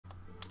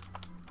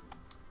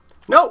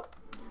No!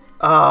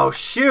 Oh,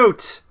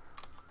 shoot!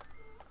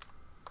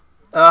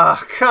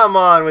 Oh, come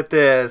on with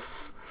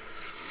this.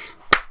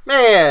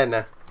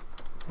 Man!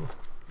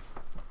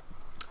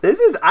 This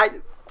is...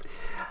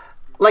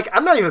 Like,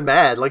 I'm not even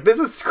mad. Like, this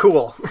is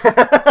cool.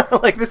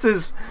 Like, this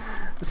is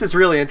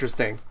really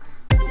interesting.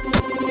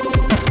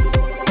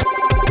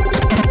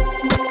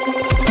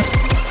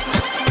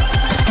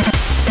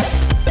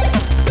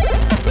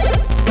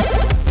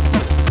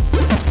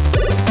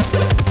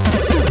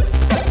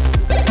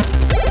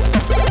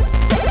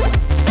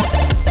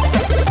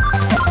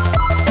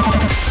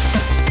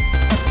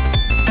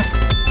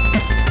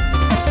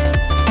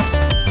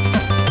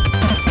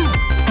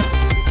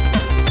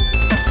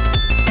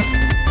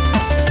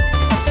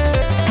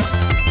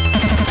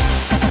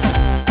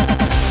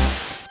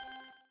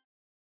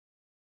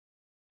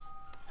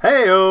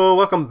 Heyo,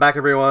 welcome back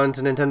everyone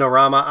to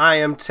Nintend-o-rama. I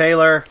am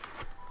Taylor,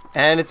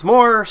 and it's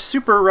more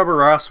Super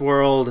RubberRoss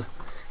World.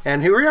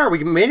 And here we are,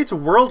 we made it to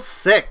World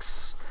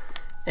 6.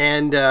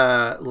 And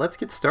let's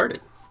get started.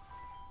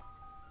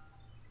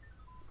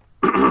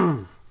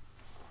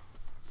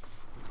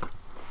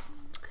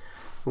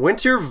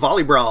 Winter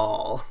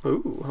Volleyball.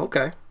 Ooh,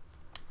 okay.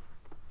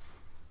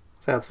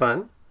 Sounds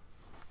fun.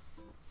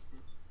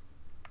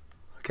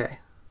 Okay.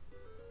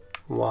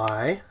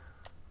 Y.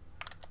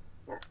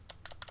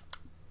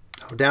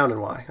 Oh, down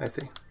and Y, I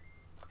see.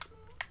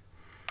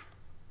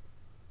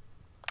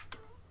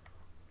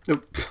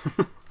 Oop.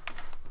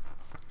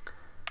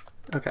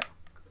 Okay.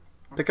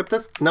 Pick up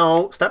this.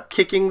 No, stop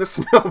kicking the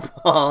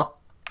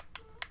snowball.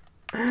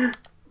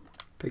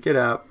 Pick it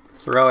up.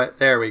 Throw it.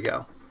 There we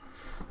go.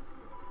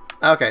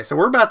 Okay, so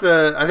we're about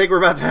to, I think we're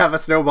about to have a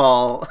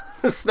snowball,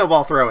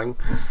 snowball throwing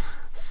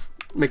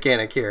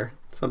mechanic here.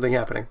 Something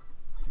happening.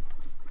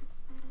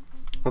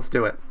 Let's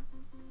do it.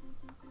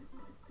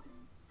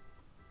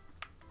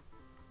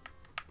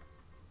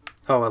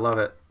 Oh, I love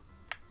it.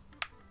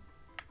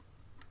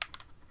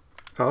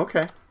 Oh,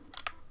 okay.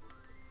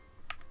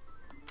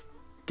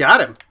 Got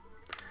him.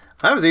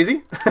 That was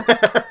easy.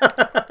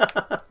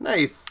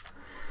 Nice.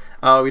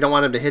 Oh, we don't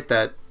want him to hit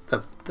that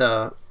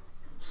the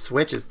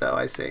switches though.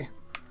 I see.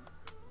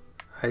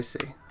 I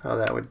see. Oh,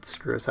 that would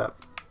screw us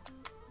up.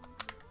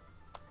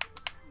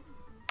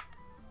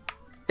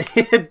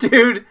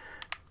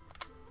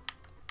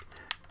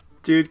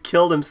 Dude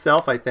killed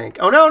himself, I think.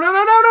 Oh, no, no, no,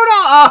 no, no,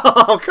 no!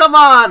 Oh, come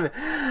on!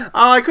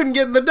 Oh, I couldn't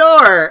get in the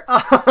door!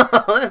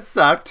 Oh, that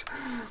sucked.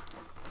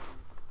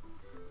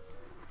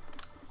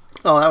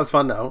 Oh, that was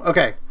fun, though.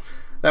 Okay.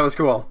 That was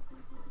cool.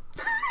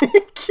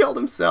 He killed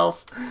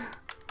himself.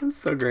 That's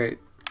so great.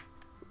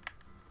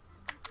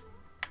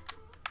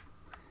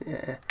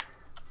 Yeah.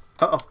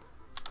 Uh-oh.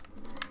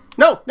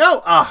 No,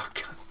 no! Oh,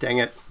 God, dang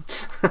it.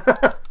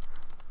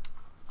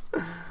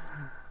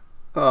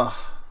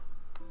 Oh.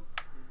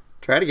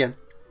 Try it again.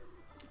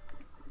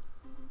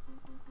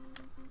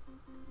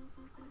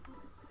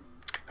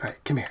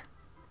 Alright, come here.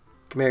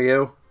 Come here,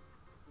 you.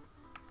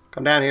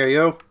 Come down here,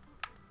 you.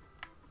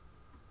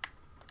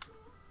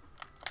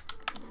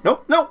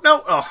 Nope, nope,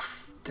 no. Oh,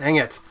 dang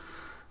it.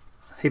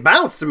 He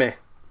bounced me.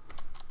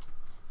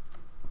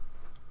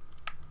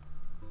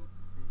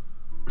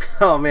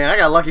 Oh, man, I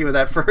got lucky with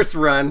that first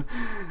run.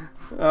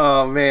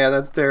 Oh, man,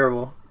 that's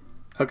terrible.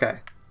 Okay.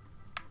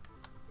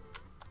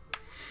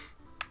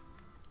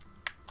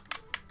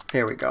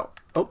 Here we go.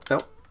 Oh, no,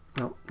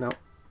 no, no,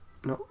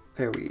 no.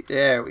 There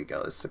we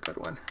go. This is a good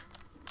one.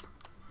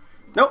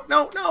 No,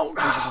 no, no.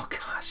 Oh,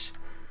 gosh.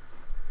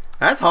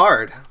 That's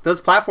hard. Those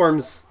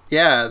platforms,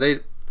 yeah, they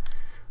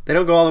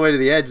don't go all the way to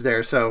the edge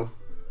there, so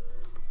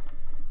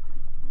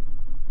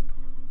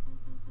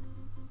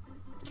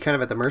you're kind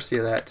of at the mercy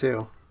of that,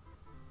 too.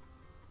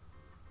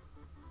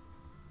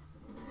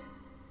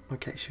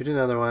 Okay, shoot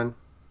another one.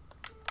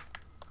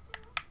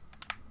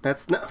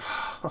 That's not...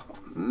 Oh,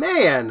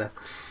 man!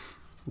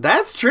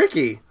 That's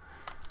tricky.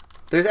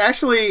 There's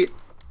actually...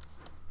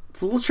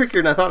 It's a little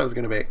trickier than I thought it was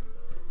going to be.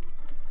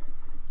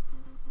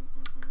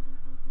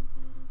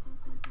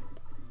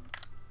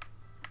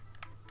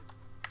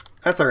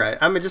 That's alright.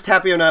 I'm just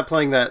happy I'm not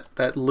playing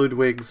that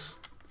Ludwig's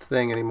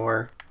thing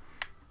anymore.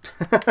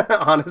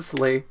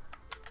 Honestly.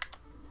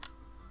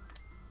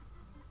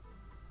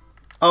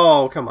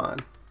 Oh, come on.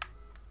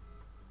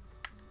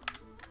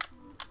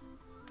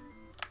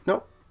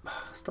 Nope.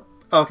 Stop.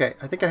 Okay,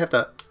 I think I have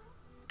to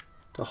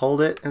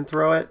hold it and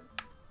throw it.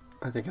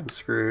 I think I'm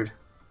screwed.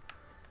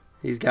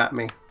 He's got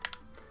me.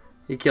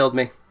 He killed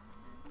me.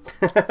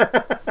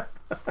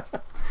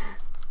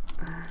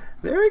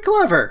 Very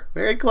clever.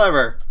 Very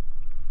clever.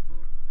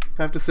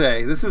 I have to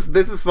say, this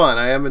is fun.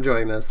 I am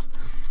enjoying this.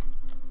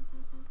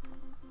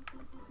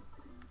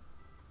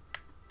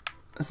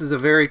 This is a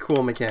very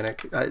cool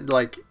mechanic.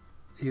 Like,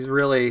 he's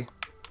really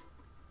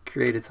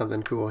created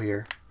something cool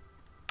here.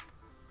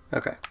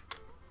 Okay.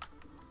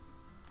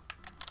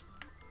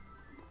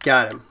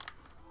 Got him.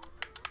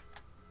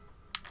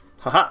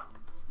 Haha.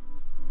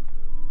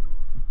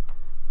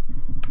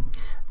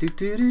 Do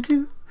do do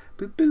do.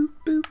 Boop boop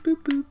boop boop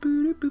boop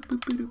boop boop boop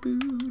boop boop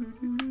boop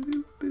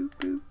boop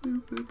boop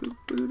boop boop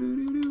boop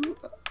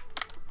boop.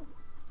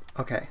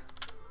 Okay.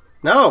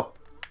 No!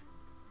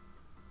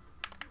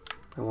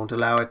 I won't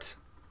allow it.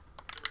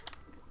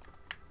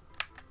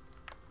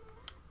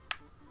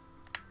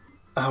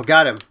 Oh,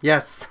 got him.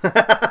 Yes.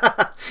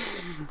 I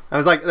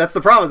was like, that's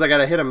the problem, is I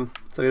gotta hit him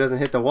so he doesn't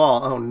hit the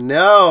wall. Oh,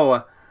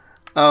 no.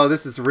 Oh,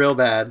 this is real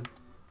bad.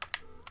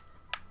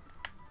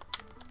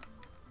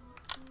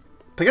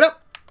 Pick it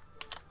up.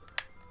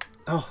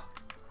 Oh.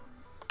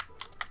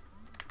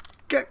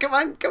 Come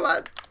on, come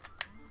on.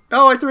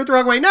 Oh, I threw it the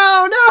wrong way.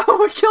 No,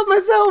 no, I killed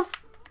myself.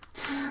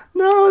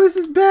 No, this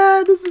is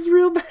bad. This is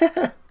real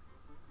bad.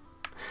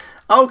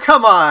 Oh,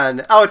 come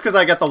on. Oh, it's because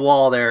I got the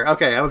wall there.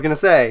 Okay, I was going to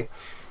say,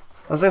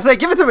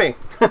 give it to me.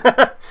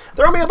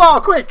 Throw me a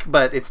ball, quick.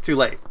 But it's too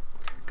late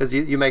because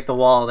you make the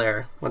wall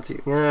there. Once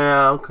you,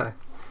 yeah, okay.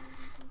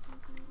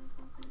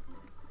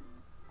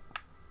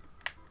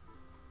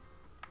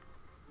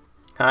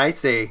 I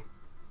see.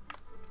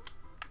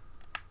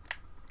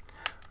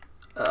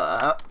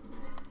 Oh,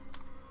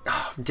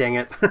 dang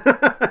it.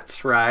 I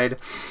tried.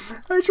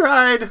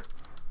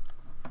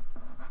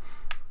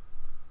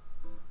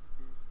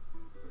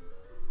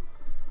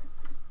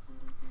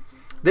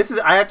 This is,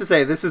 I have to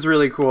say, this is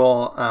really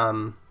cool.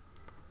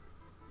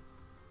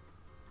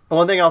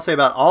 One thing I'll say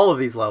about all of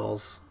these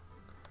levels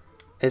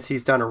is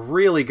he's done a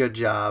really good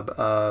job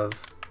of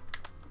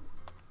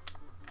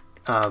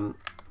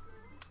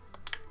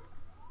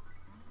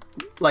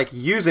like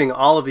using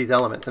all of these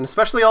elements, and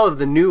especially all of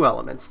the new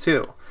elements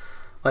too,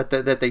 like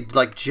that they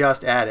like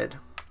just added.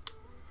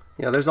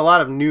 You know, there's a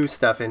lot of new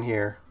stuff in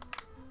here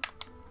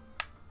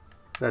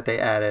that they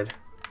added.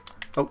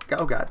 Oh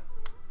God.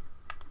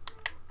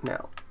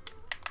 No.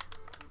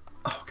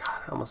 Oh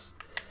God, I almost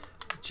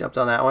jumped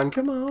on that one.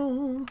 Come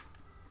on.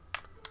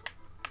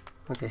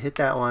 Okay, hit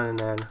that one and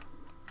then.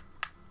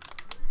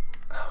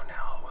 Oh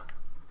no.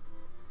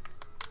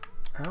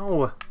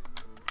 Ow.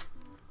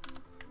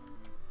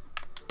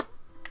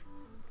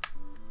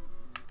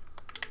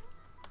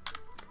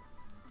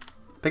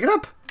 Pick it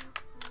up.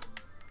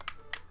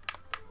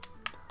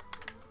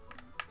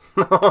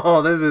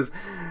 Oh, this is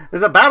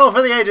a battle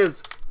for the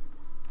ages.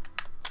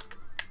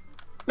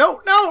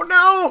 No, no,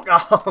 no.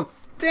 Oh,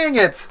 dang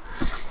it.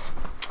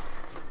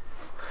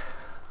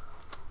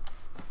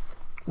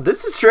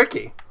 This is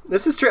tricky.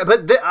 This is tricky,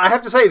 but I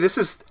have to say, this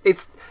is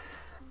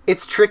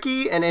it's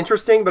tricky and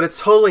interesting, but it's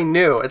totally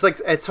new. It's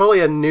like it's totally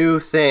a new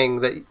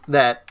thing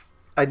that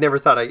I'd never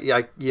thought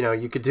I you know,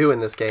 you could do in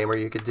this game, or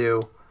you could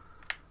do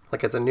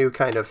like it's a new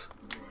kind of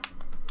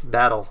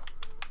battle.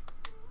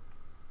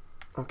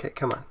 Okay,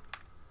 come on.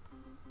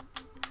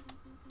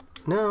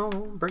 No,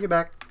 bring it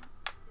back.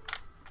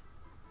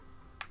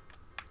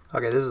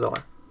 Okay, this is the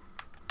one.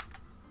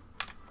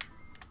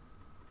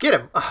 Get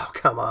him! Oh,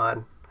 come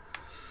on.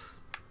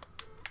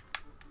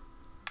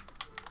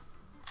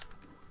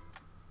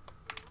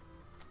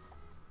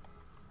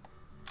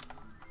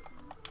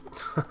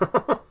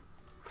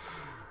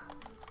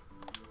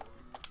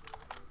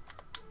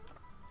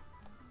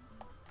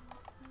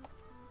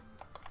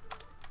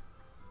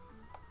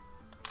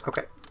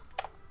 Okay.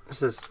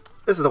 This is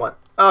the one.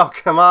 Oh,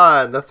 come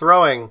on. The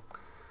throwing.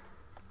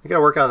 I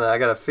gotta work on that. I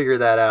gotta figure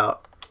that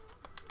out.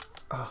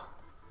 Oh.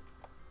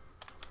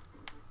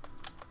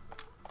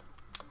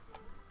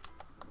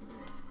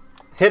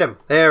 Hit him.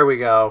 There we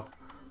go.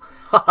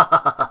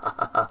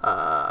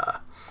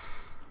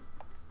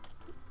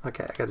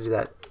 Okay, I gotta do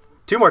that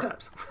 2 more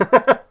times.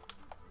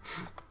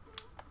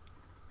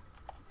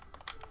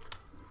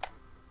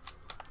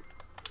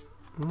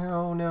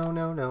 No, no,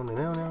 no, no, no,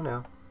 no, no,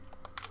 no.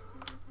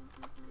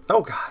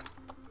 Oh, God.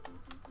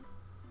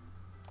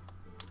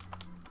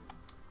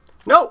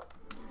 No!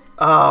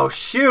 Oh,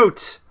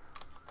 shoot!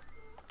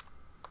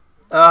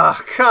 Oh,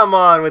 come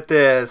on with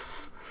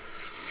this.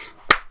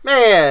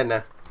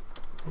 Man!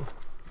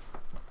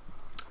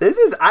 This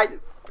is...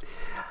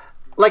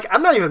 Like,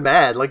 I'm not even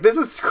mad. Like, this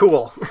is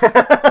cool.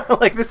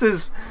 Like, this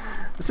is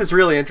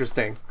really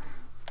interesting.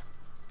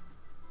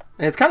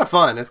 And it's kind of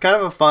fun. It's kind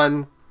of a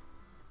fun,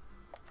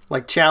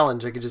 like,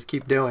 challenge I could just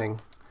keep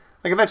doing.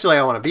 Like, eventually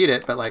I want to beat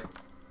it, but like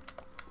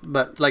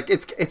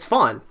it's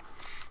fun.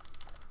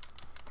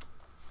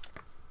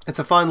 It's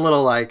a fun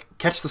little, like,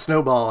 catch the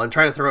snowball and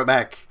try to throw it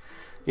back,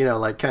 you know,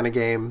 like, kind of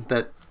game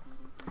that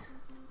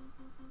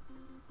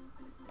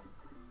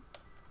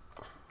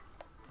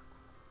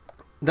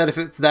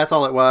if that's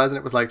all it was, and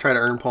it was like try to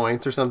earn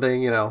points or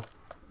something, you know.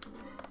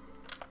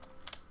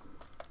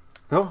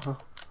 Oh.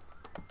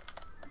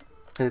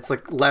 And it's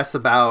like less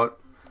about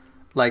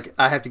like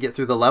I have to get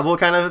through the level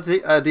kind of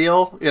a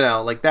deal, you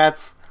know, like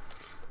that's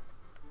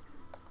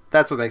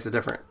what makes it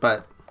different.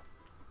 But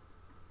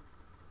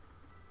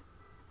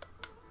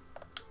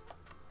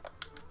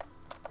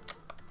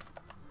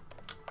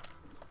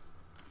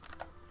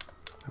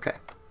okay,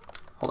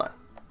 hold on.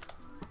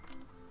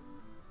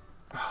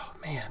 Oh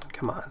man,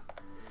 come on.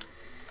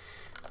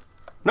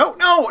 No,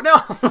 no,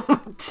 no!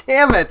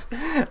 Damn it!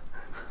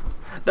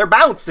 They're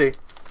bouncy.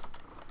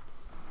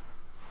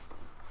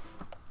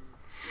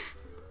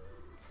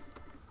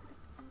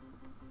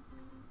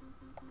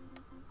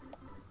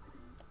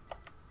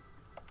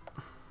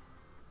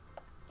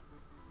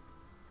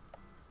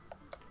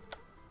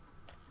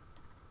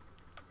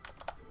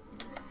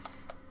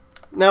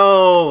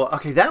 No.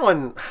 Okay, that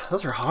one.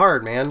 Those are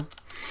hard, man.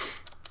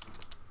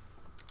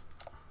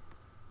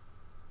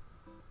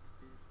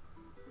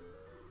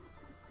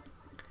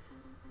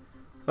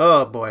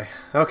 Oh boy.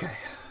 Okay,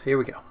 here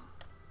we go.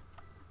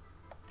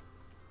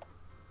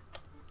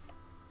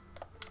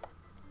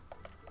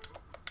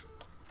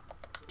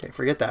 Okay,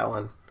 forget that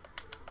one.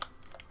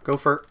 Go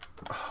for...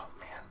 Oh,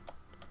 man.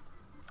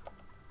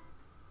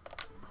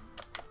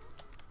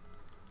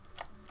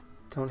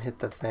 Don't hit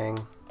the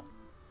thing.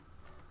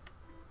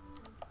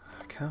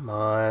 Come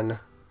on.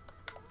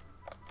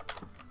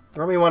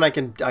 Throw me one I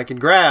can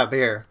grab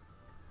here.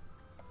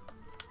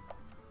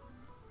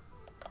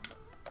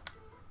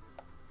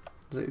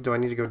 Do I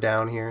need to go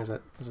down here? Is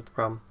it the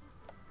problem?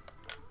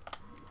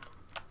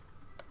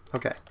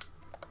 Okay.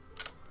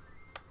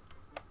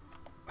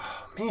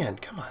 Oh, man,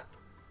 come on.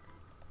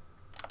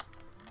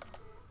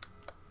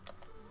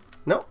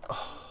 No.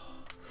 Oh.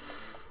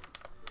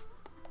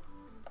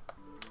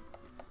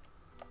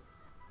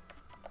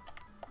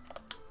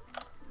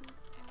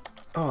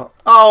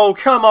 Oh,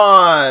 come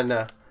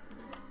on.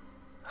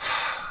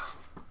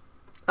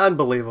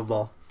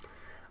 Unbelievable.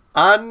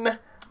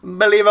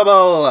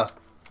 Unbelievable.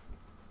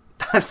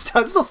 I'm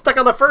still stuck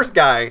on the first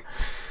guy.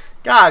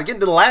 God, getting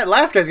to the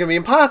last guy's going to be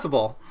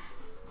impossible.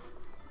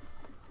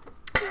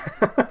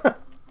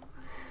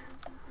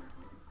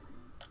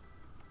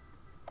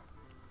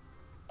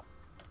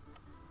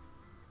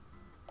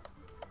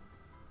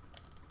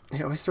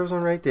 He always throws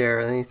one right there,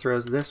 and then he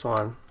throws this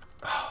one.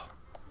 Oh.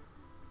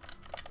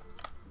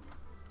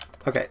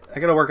 Okay, I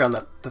got to work on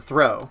the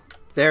throw.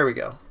 There we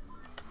go.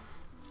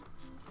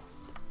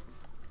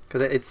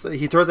 Because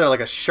he throws it like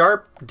a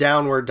sharp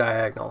downward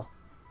diagonal.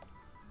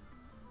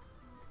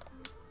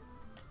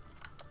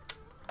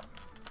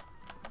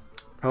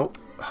 Oh,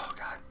 oh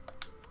God.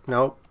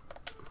 Nope.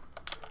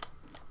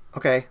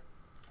 Okay.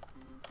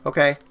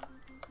 Okay.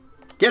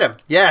 Get him.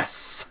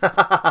 Yes.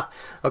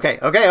 Okay,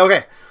 okay,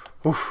 okay.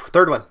 Oof,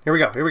 third one. Here we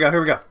go. Here we go.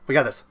 Here we go. We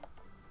got this.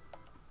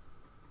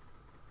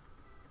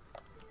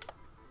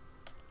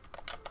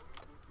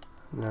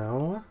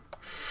 No.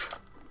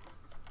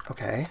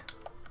 Okay.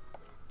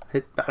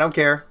 Hit. I don't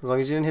care as long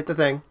as you didn't hit the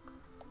thing.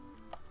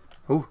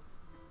 Ooh.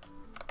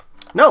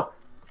 No.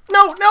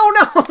 No. No.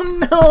 No.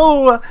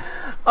 No.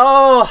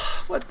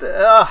 Oh, what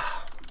the?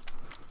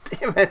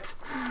 Damn it.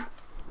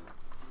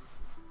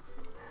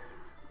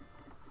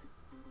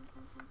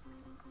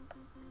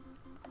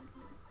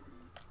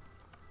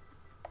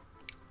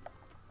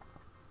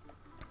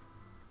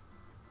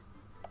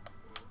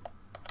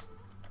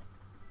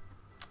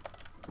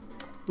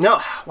 No,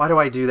 why do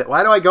I do that?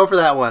 Why do I go for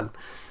that one?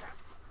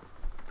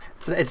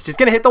 It's just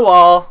gonna hit the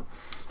wall.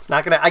 It's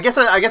not gonna. I guess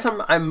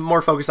I'm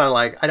more focused on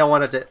like I don't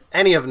want it to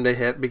any of them to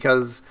hit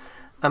because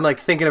I'm like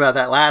thinking about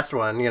that last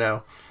one, you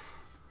know,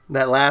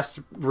 that last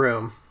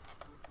room.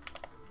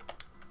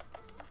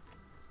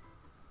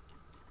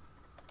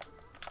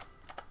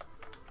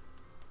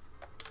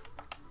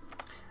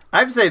 I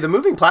have to say the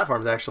moving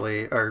platforms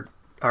actually are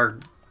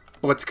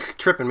what's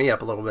tripping me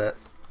up a little bit.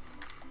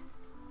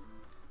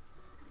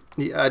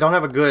 I don't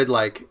have a good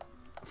like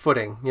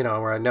footing, you know,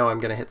 where I know I'm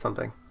gonna hit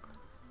something.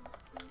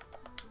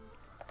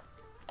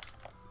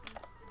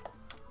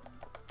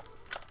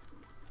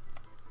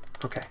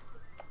 Okay.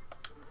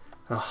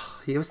 Oh,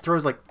 he always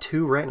throws like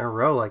two right in a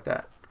row like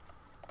that.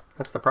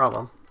 That's the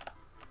problem.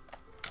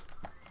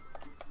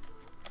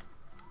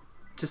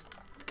 Just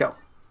go.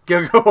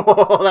 Go,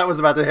 go. That was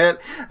about to hit.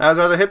 I was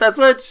about to hit that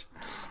switch.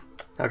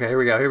 Okay, here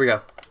we go. Here we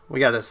go. We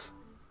got this.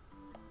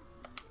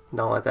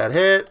 Don't let that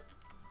hit.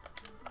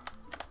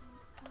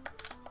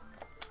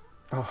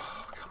 Oh,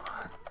 come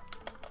on.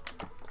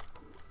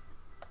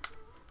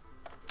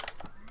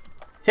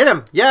 Hit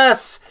him.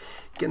 Yes.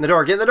 Get in the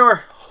door. Get in the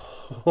door.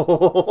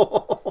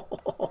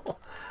 Oh,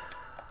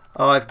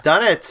 I've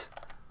done it.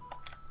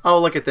 Oh,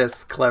 look at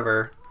this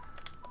clever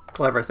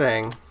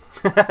thing.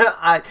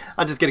 I'm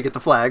just gonna get the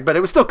flag, but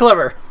it was still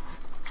clever.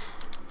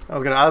 I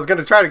was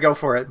gonna try to go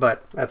for it,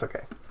 but that's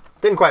okay.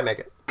 Didn't quite make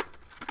it.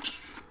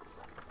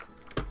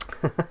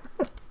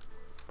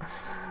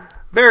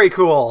 Very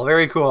cool.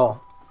 Very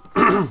cool.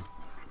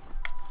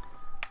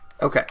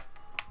 Okay.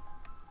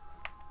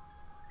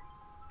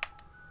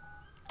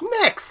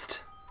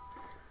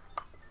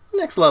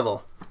 Next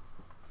level.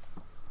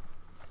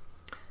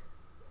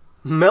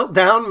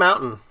 Meltdown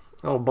Mountain.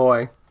 Oh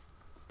boy.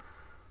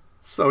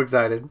 So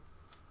excited.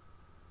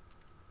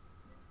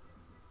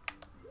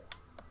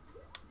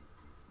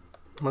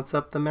 What's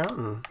up the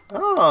mountain?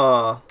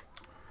 Oh.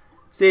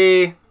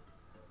 See?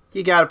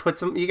 You gotta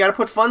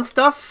put fun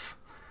stuff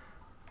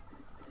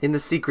in the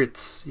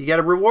secrets. You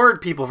gotta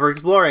reward people for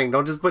exploring.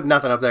 Don't just put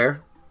nothing up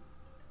there.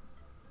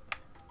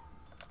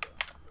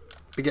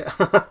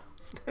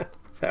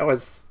 That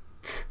was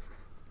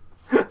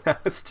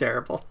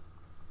terrible.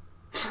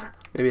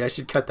 Maybe I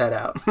should cut that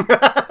out.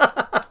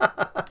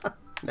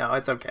 No,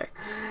 it's okay.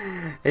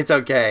 It's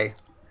okay.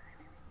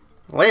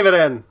 Leave it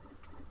in.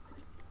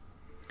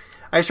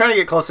 I was trying to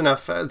get close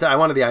enough. I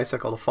wanted the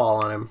icicle to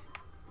fall on him.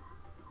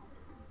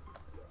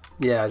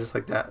 Yeah, just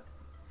like that.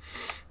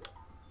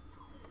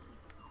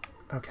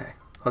 Okay.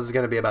 This is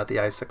going to be about the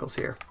icicles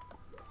here.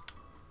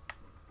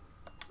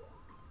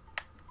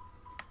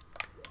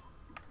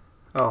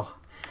 Oh.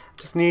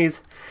 Just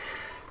sneeze.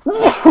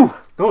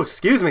 Oh,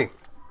 excuse me.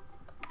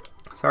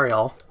 Sorry,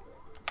 all.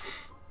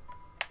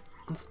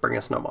 Let's bring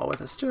a snowball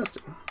with us just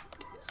in case.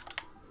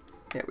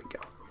 There we go.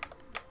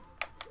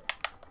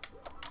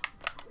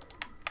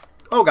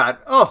 Oh, God.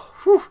 Oh,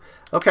 whew.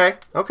 Okay,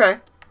 okay.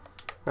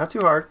 Not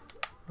too hard.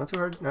 Not too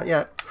hard. Not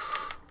yet.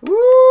 Woo,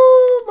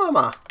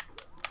 mama.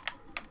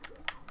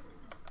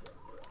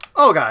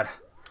 Oh, God.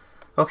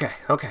 Okay,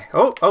 okay.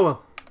 Oh, oh, oh.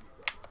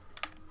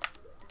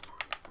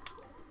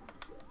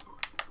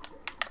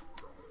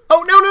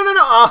 Oh, no, no, no,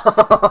 no.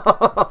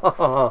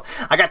 Oh,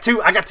 I got too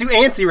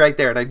antsy right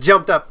there, and I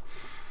jumped up.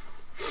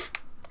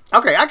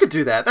 Okay, I could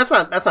do that. That's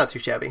not too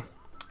shabby.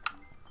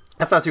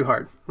 That's not too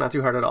hard. Not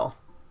too hard at all.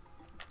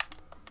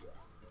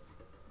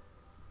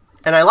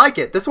 And I like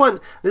it. This one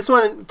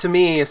to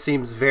me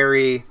seems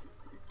very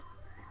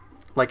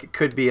like it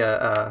could be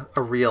a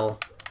real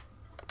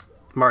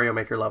Mario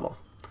Maker level.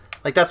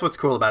 Like, that's what's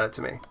cool about it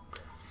to me.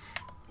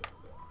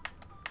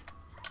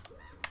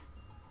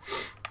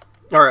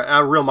 Or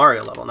a real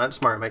Mario level, not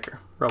just Mario Maker.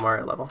 Real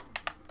Mario level.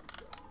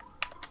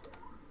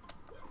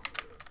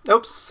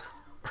 Oops.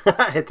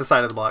 I hit the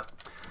side of the block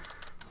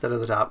instead of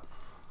the top.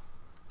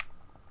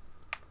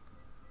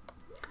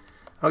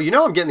 Oh, you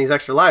know I'm getting these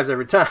extra lives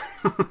every time.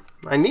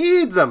 I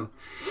need them.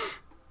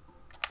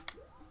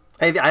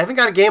 I haven't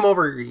got a game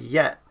over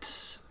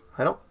yet.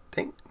 I don't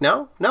think.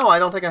 No, I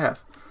don't think I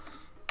have.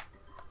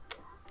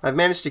 I've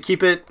managed to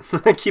keep it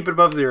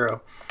above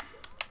 0.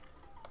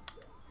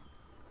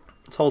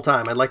 This whole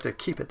time. I'd like to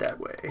keep it that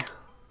way.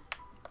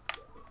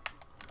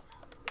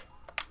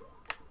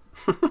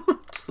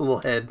 Just a little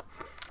head.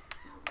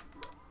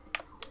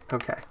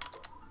 Okay.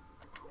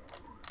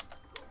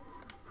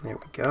 There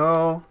we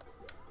go.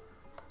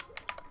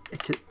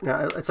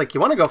 Now, it's like you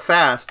want to go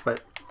fast,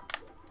 but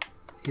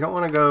you don't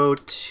want to go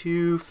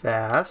too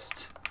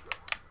fast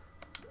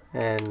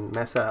and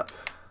mess up.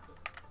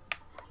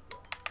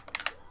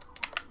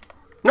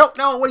 No,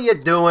 no, what are you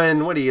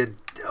doing? What are you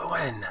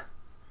doing?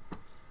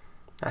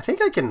 I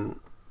think I can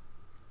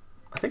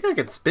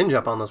spin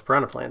jump on those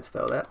piranha plants,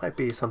 though. That might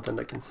be something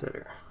to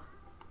consider.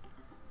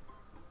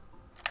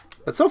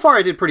 But so far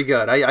I did pretty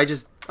good.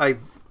 I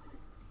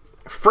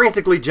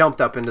frantically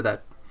jumped up into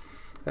that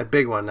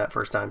big one that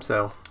first time,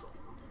 so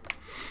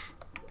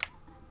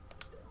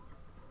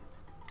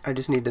I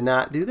just need to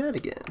not do that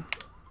again.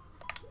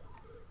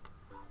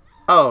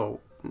 Oh,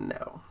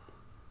 no.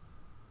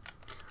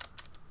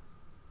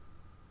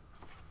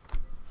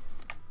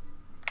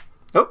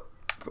 Oh,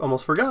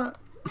 almost forgot.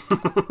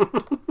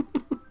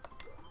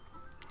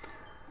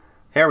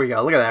 There we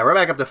go. Look at that. We're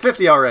back up to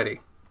 50 already.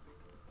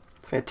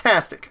 It's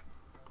fantastic.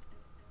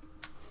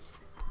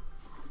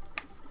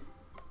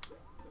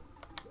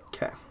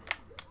 Okay.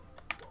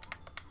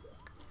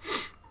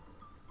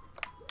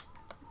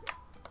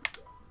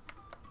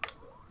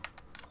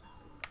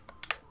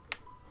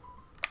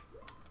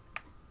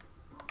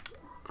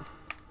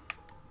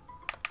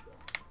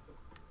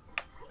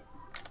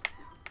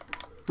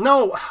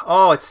 No.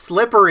 Oh, it's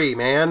slippery,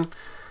 man.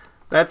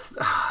 That's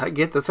how I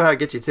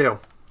get you too.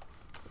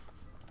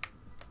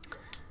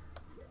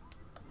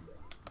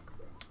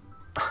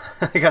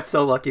 I got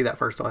so lucky that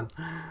first one.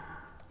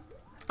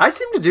 I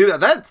seem to do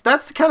that.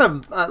 That's kind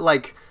of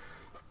like,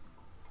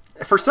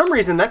 for some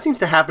reason that seems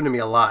to happen to me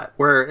a lot.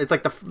 Where it's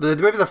like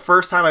maybe the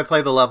first time I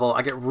play the level,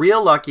 I get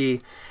real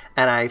lucky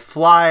and I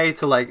fly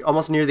to like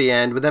almost near the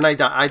end, but then I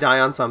die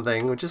on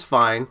something, which is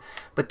fine.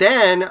 But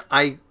then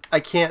I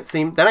can't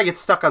seem. Then I get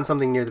stuck on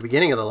something near the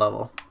beginning of the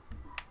level.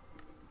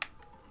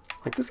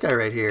 Like this guy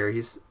right here,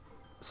 he's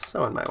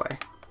so in my way.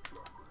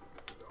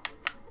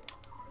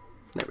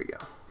 There we go.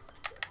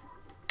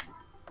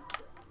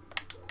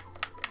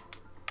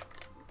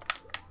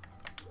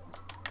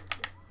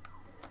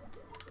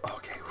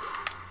 Okay.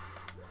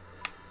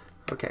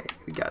 Okay,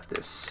 we got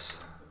this.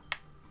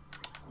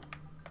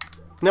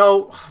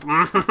 No.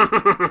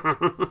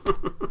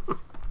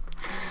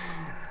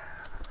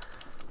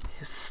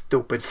 You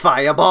stupid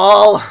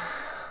fireball.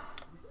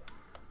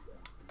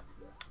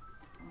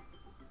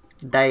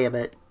 Damn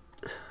it.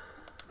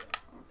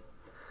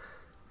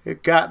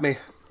 It got me.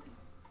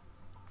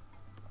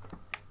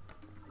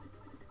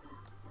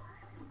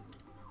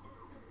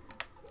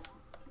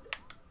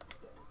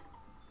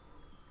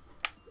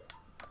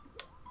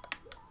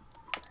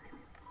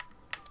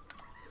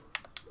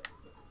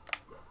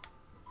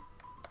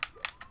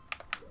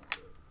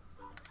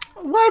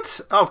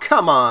 What? Oh,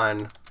 come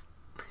on.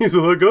 He's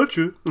like, I got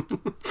you.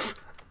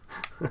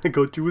 I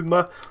got you with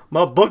my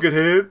bucket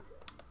head.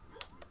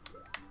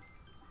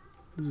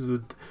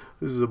 This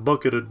is a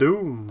bucket of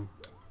doom.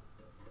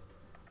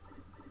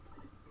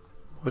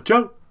 Watch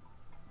out.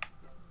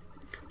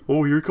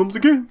 Oh, here he comes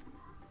again.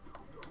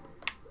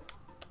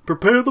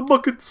 Prepare the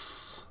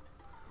buckets.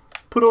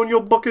 Put on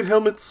your bucket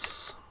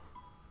helmets.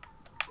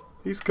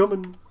 He's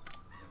coming.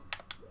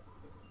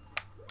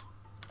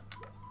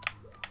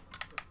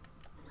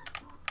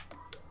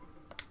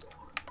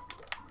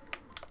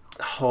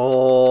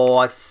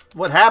 Oh,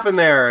 what happened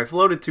there? I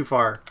floated too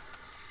far.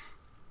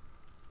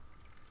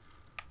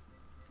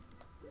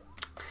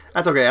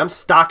 That's okay. I'm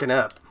stocking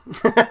up.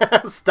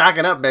 I'm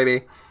stocking up,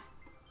 baby.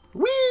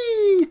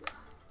 Whee!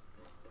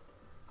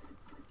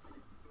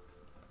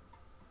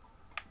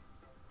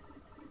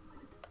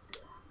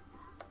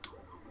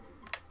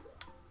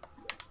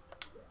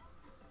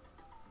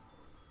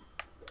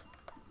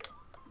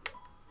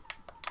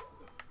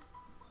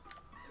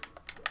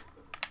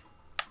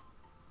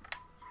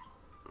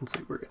 Let's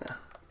see, we're gonna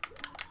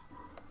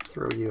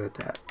throw you at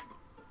that.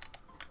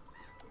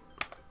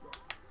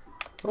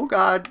 Oh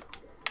God.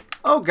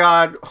 Oh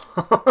God.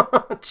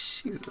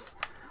 Jesus.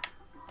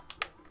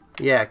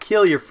 Yeah,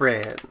 kill your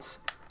friends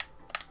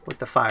with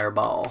the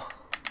fireball.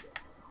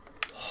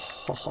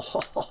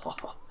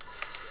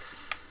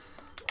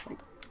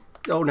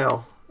 Oh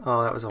no.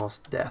 Oh, that was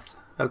almost death.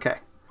 Okay.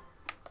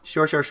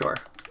 Sure.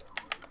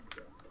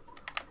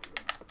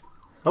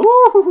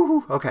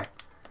 Ooh, okay.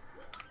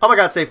 Oh my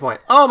God, save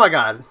point. Oh my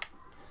God.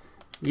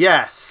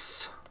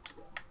 Yes.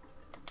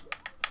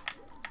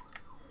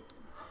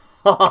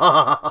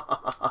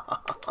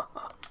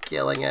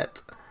 Killing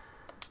it.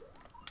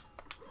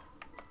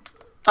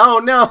 Oh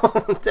no.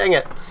 Dang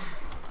it.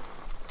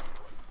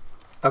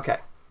 Okay.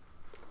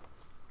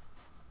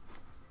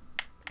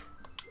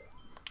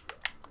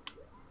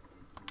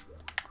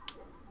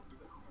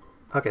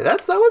 Okay,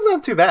 that one's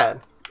not too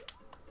bad.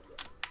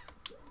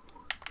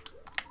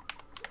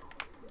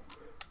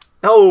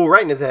 Oh,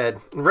 right in his head.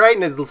 Right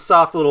in his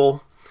soft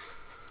little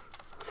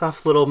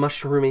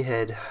mushroomy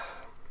head.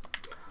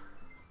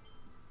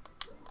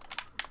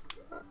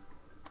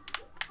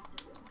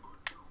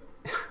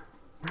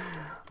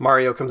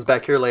 Mario comes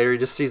back here later. He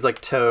just sees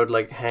like Toad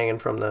like hanging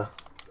from the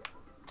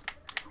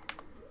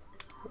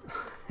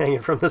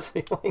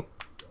ceiling.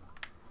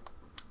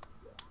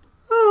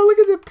 Oh, look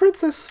at the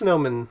princess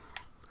snowman.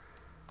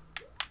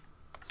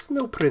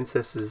 Snow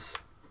princesses.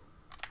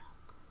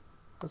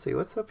 Let's see,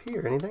 what's up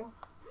here? Anything?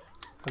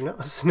 Oh, no,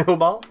 a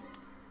snowball?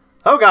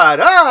 Oh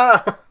God!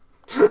 Ah!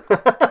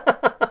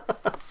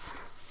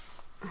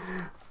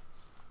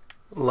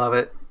 Love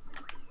it.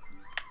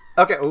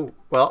 Okay, oh,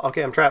 well,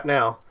 okay, I'm trapped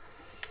now.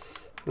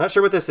 Not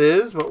sure what this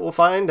is, but we'll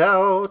find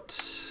out.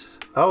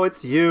 Oh,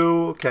 it's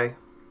you. Okay.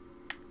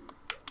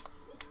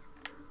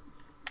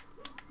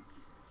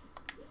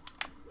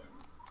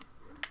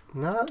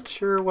 Not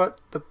sure what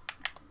the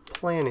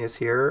plan is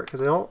here,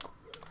 because I don't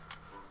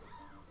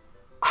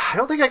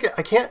think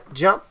I can't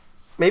jump.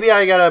 Maybe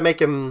I gotta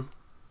make him.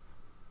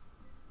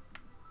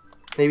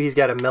 Maybe he's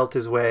gotta melt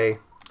his way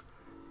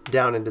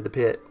down into the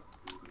pit.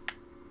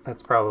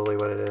 That's probably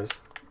what it is.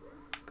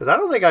 Because I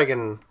don't think I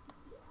can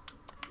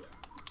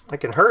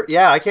hurt.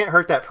 Yeah, I can't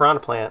hurt that piranha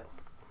plant.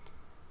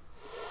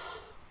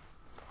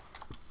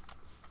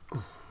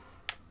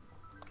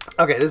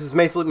 Okay, this is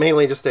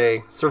mainly just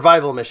a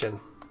survival mission.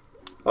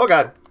 Oh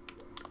God.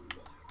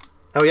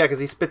 Oh yeah, because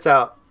he spits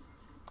out.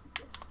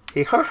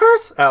 He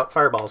hurls out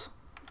fireballs.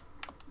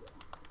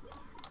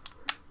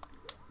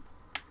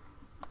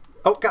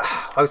 Oh God,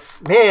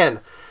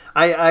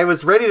 I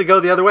was ready to go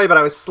the other way, but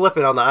I was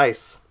slipping on the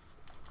ice.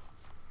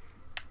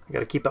 I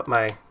gotta keep up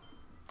my.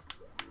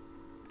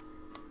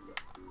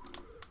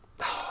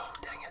 Oh,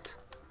 dang it.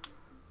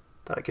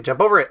 Thought I could jump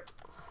over it.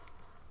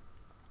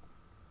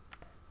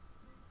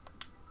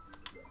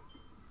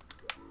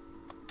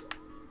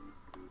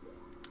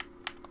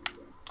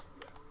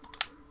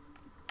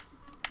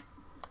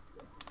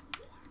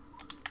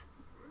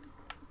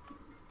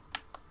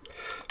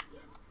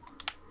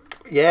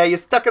 Yeah, you're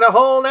stuck in a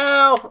hole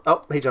now.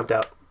 Oh, he jumped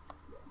out.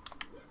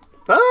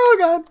 Oh,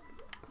 God.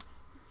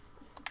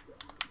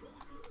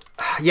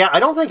 Yeah,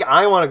 I don't think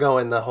I want to go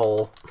in the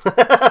hole.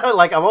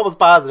 Like, I'm almost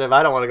positive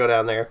I don't want to go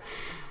down there.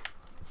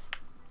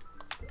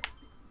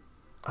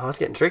 Oh, it's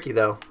getting tricky,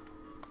 though.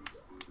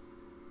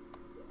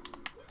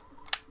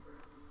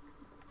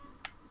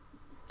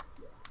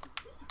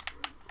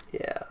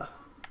 Yeah.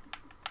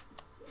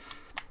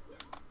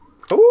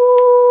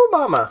 Ooh,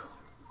 mama.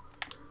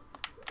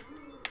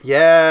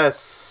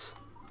 Yes.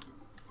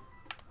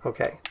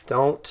 Okay,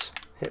 don't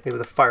hit me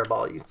with a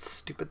fireball, you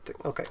stupid thing.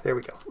 Okay, there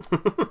we go.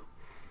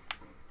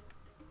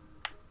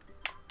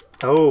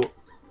 Oh.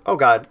 Oh,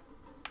 God.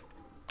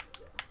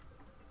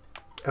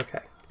 Okay,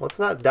 let's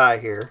not die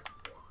here.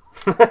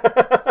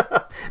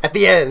 At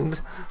the end.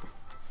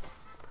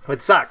 It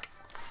would suck.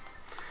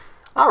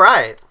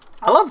 Alright.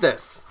 I love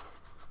this.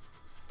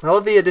 I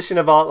love the addition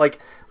of all, like,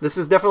 this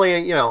is definitely,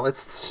 you know, it's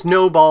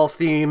snowball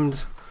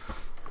themed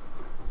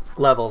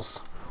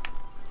levels.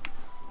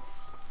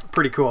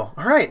 Pretty cool.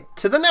 Alright,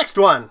 to the next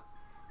one.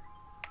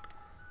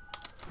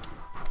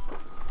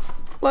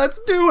 Let's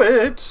do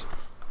it.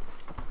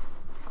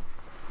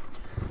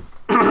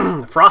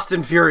 Frost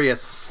and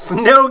Furious.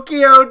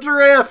 Snokio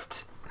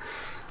Drift.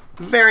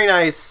 Very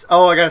nice.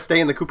 Oh, I gotta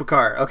stay in the Koopa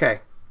car. Okay.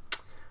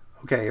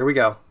 Okay, here we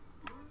go.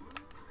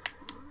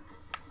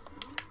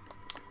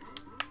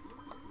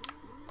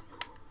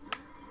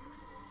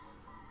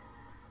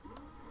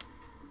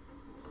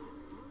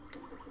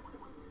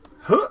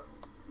 Huh.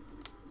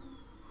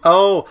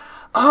 Oh,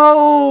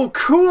 Oh,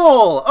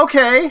 cool.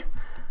 Okay.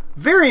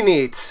 Very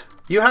neat.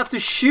 You have to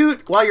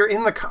shoot while you're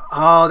in the car.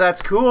 Oh,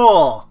 that's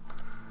cool.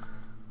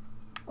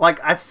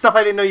 Like, that's stuff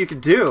I didn't know you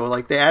could do.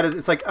 Like, they added,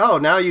 it's like, oh,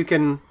 now you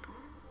can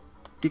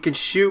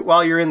shoot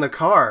while you're in the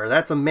car.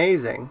 That's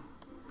amazing.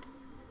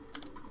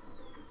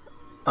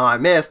 Oh, I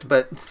missed,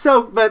 but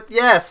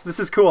yes, this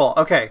is cool.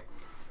 Okay.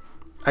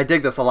 I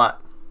dig this a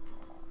lot.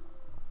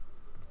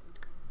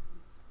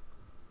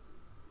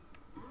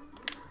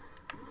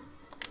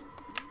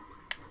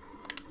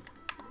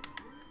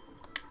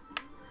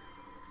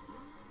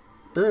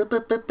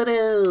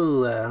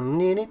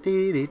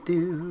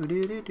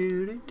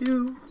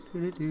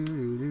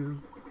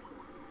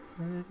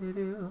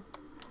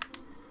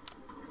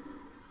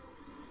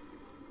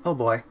 Oh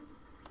boy.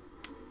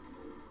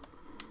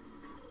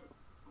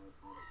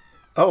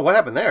 Oh, what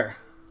happened there?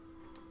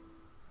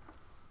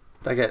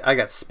 I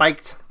got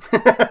spiked.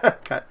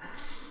 Got...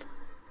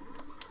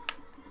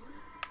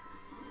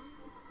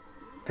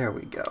 There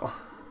we go.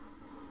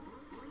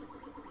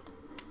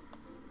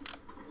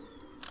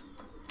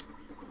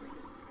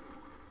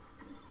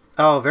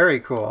 Oh, very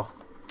cool.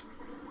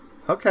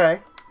 Okay.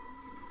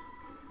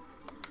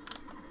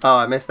 Oh,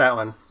 I missed that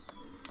one.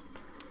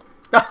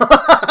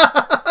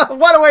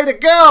 What a way to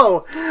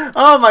go!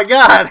 Oh my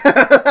god.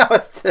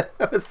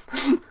 that was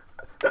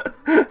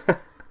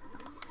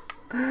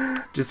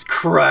just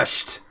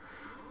crushed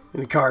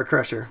in a car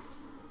crusher.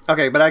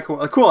 Okay, but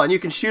cool, and you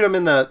can shoot them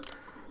in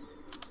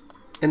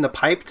the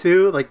pipe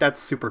too. Like, that's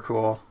super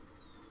cool.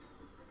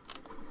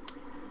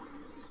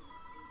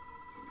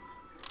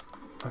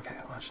 Okay,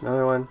 watch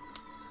another one.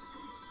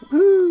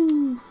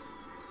 Woo!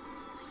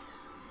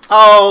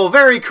 Oh,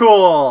 very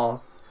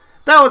cool.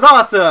 That was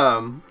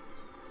awesome.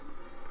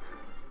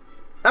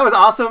 That was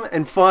awesome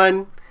and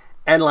fun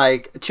and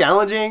like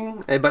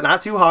challenging, but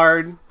not too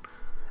hard.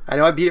 I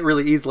know I beat it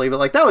really easily, but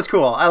like that was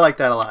cool. I like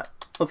that a lot.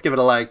 Let's give it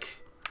a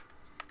like.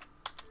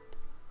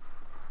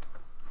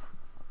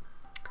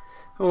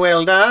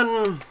 Well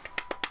done.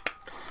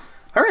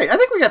 All right, I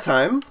think we got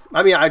time.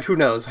 I mean, who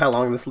knows how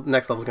long this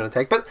next level is going to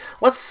take, but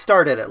let's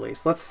start it at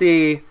least. Let's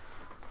see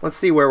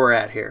where we're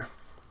at here.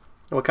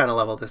 What kind of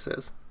level this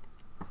is.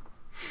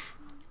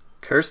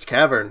 Cursed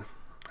Cavern.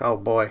 Oh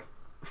boy.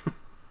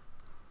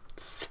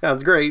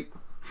 Sounds great.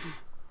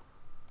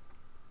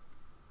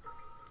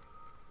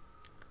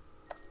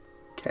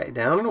 Okay,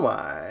 down and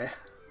Y.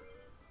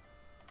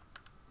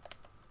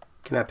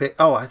 Can I pick...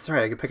 Oh, that's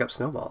right. I can pick up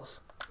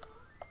snowballs.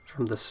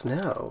 From the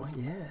snow.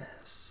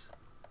 Yes.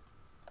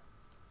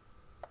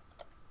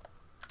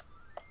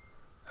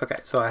 Okay,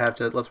 so I have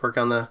to... Let's work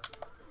on the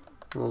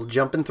little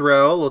jump and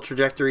throw, a little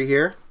trajectory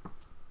here.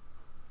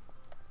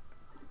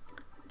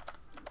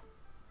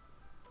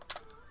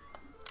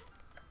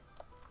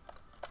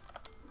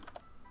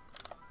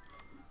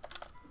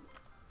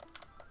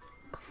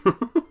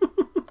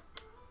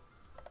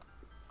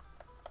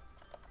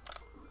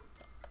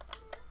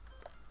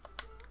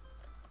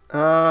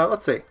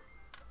 Let's see.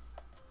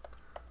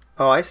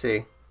 Oh, I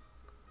see.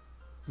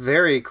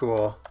 Very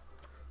cool.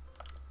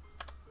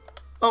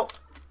 Oh.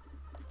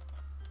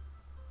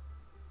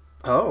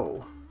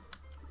 Oh.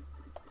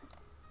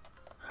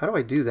 How do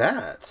I do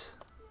that?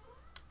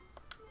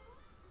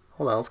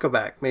 Hold on, let's go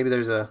back. Maybe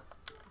there's a...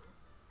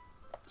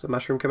 Does a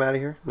mushroom come out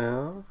of here?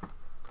 No.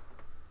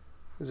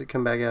 Does it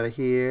come back out of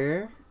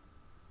here?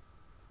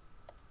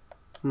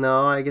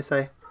 No, I guess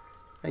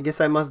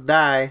I must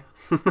die.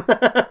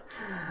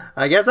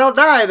 I guess I'll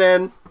die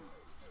then.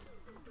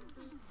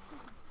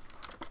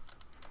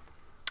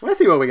 Let's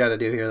see what we got to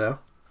do here, though.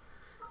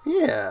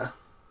 Yeah.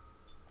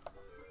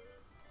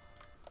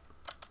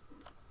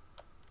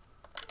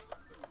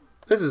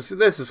 This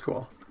is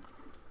cool.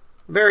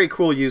 Very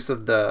cool use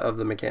of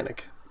the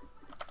mechanic,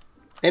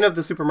 and of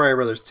the Super Mario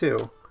Brothers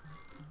 2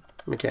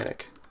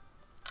 mechanic.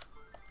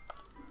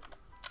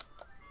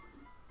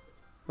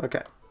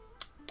 Okay.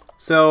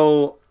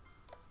 So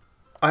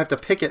I have to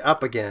pick it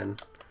up again.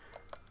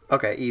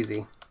 Okay,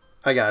 easy.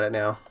 I got it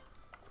now.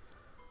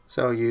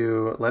 So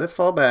you let it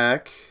fall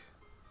back.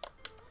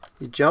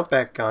 You jump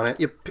back on it.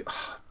 You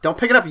don't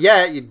pick it up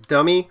yet, you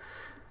dummy.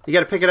 You got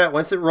to pick it up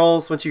once it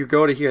rolls. Once you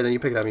go to here, then you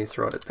pick it up and you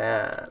throw it at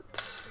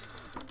that.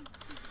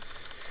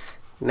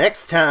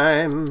 Next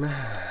time.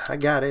 I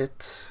got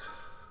it.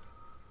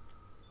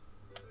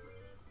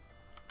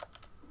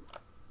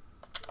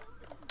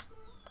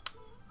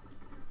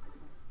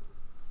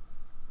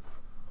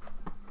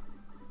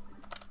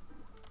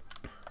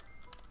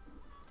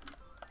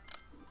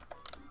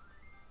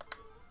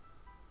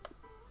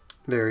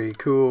 Very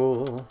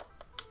cool.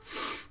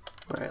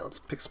 Alright, let's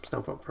pick some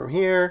stuff up from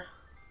here.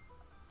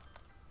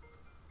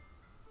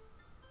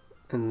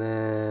 And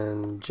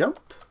then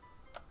jump.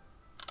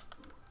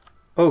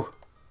 Oh.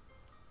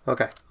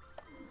 Okay.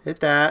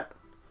 Hit that.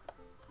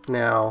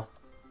 Now.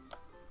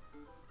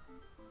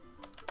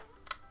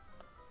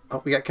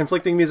 Oh, we got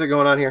conflicting music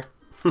going on here.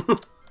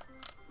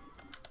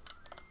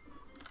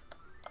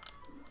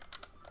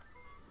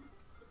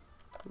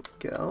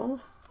 Go.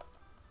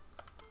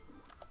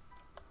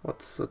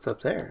 What's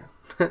up there?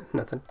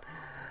 Nothing.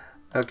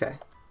 Okay.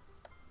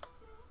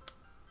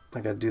 I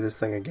gotta do this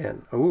thing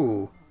again.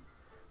 Ooh.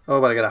 Oh,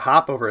 but I gotta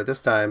hop over it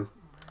this time.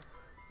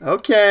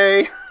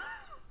 Okay.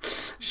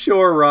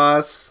 Sure,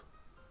 Ross.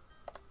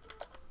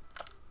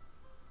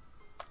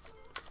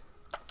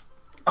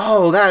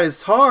 Oh, that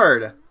is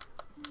hard.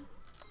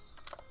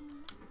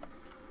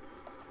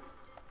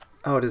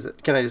 Oh, does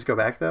it? Can I just go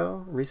back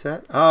though?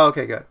 Reset? Oh,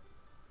 okay, good.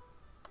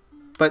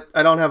 But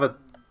I don't have a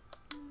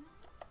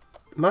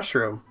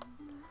mushroom.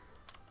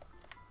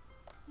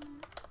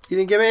 You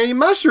didn't give me any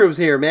mushrooms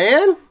here,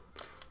 man.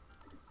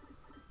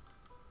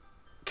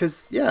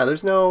 Because, yeah,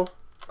 there's no...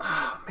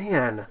 Oh,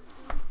 man.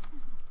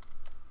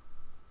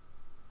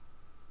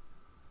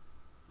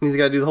 He's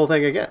got to do the whole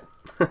thing again.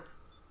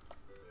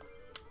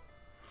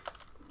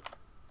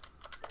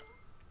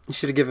 You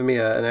should have given me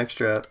an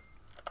extra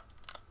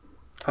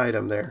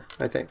item there,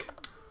 I think.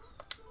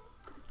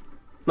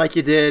 Like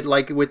you did,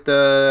 like with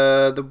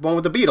the one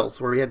with the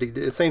beetles, where we had to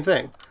do the same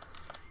thing.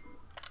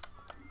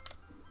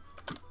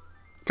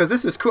 Because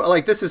this is cool.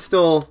 Like, this is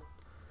still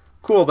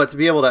cool, but to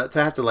be able to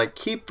have to like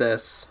keep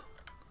this,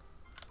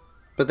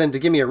 but then to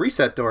give me a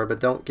reset door, but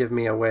don't give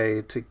me a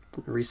way to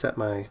reset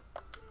my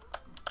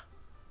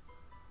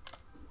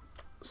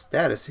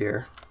status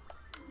here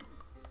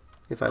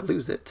if I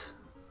lose it.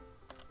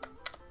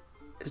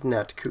 It's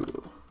not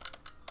cool.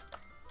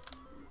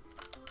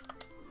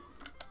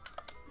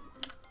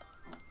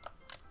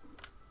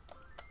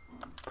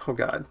 Oh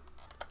God.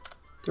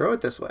 Throw it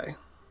this way.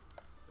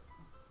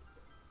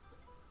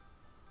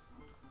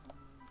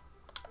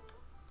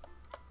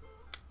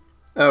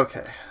 Okay.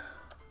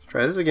 Let's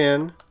try this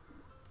again.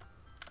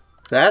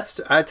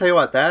 I tell you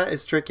what, that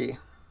is tricky.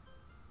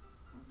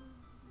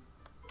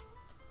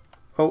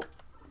 Oh.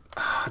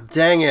 Ah,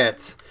 dang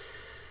it.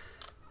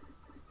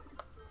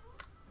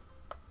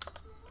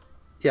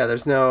 Yeah,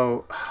 there's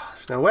no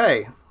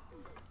way.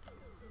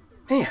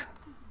 Man.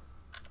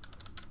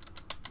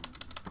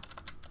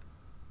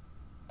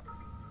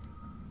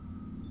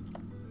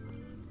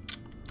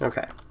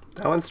 Okay,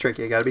 that one's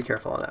tricky. I gotta be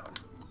careful on that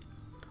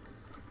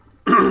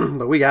one.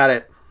 But we got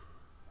it.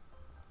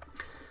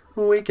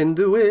 We can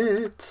do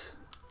it.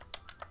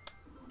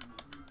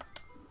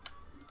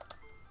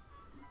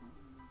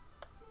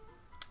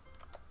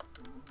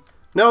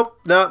 Nope,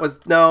 that was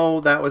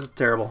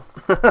terrible.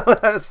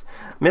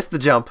 Missed the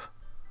jump.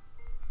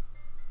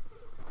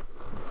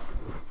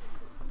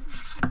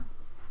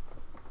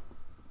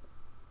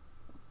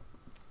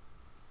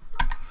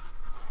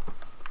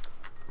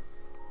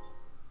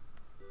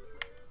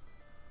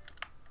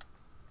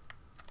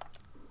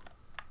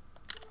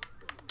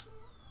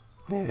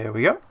 There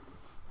we go.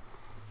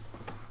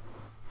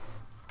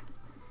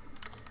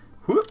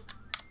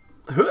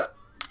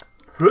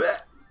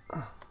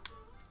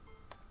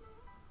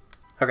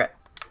 Okay.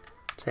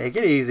 Take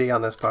it easy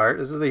on this part.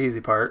 This is the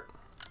easy part.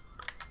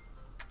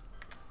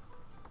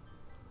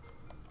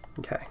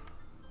 Okay.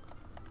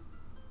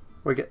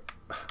 Where'd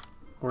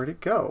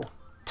it go?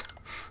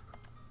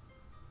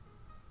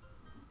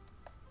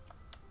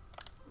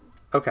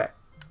 Okay.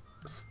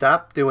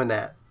 Stop doing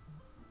that.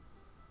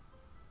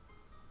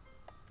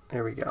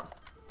 There we go.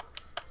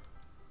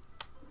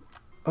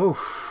 Oh,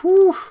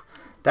 whew.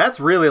 That's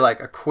really like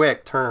a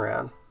quick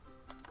turnaround.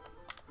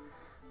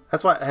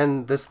 That's why,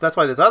 that's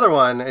why this other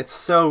one, it's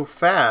so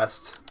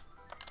fast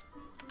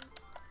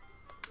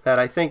that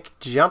I think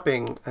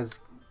jumping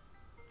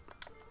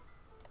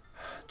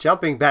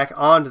back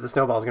onto the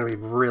snowball is going to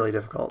be really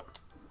difficult.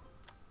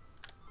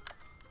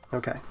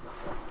 Okay.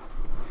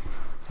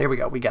 Here we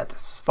go. We got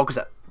this. Focus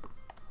up.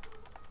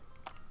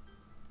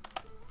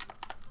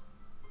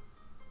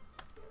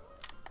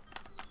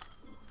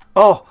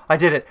 Oh, I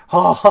did it.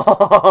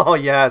 Oh,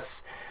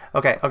 yes.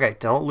 Okay, okay.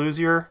 Don't lose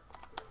your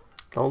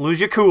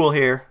cool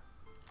here.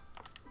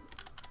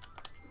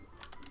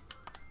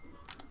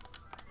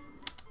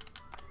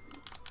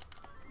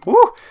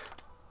 Woo!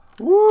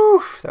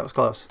 Woo! That was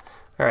close.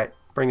 All right,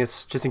 bring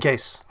this just in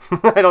case.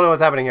 I don't know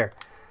what's happening here.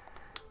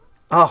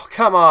 Oh,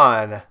 come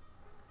on.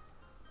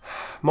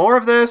 More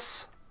of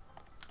this?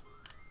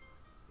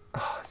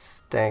 Oh, it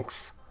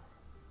stinks.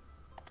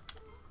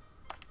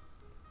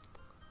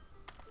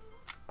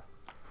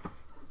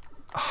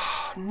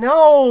 Oh,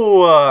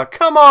 no!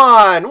 Come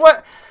on!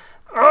 What?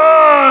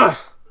 Ugh!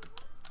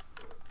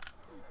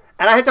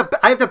 And I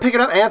have to pick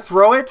it up and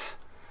throw it?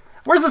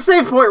 Where's the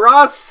save point,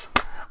 Ross?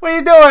 What are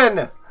you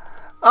doing?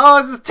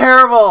 Oh, this is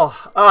terrible.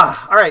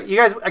 All right, you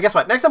guys, guess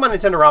what? Next time on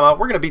Nintend-o-rama,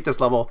 we're going to beat this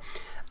level.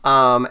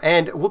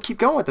 And we'll keep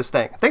going with this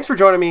thing. Thanks for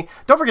joining me.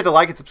 Don't forget to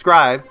like and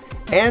subscribe.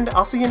 And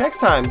I'll see you next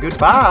time.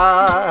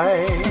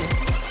 Goodbye.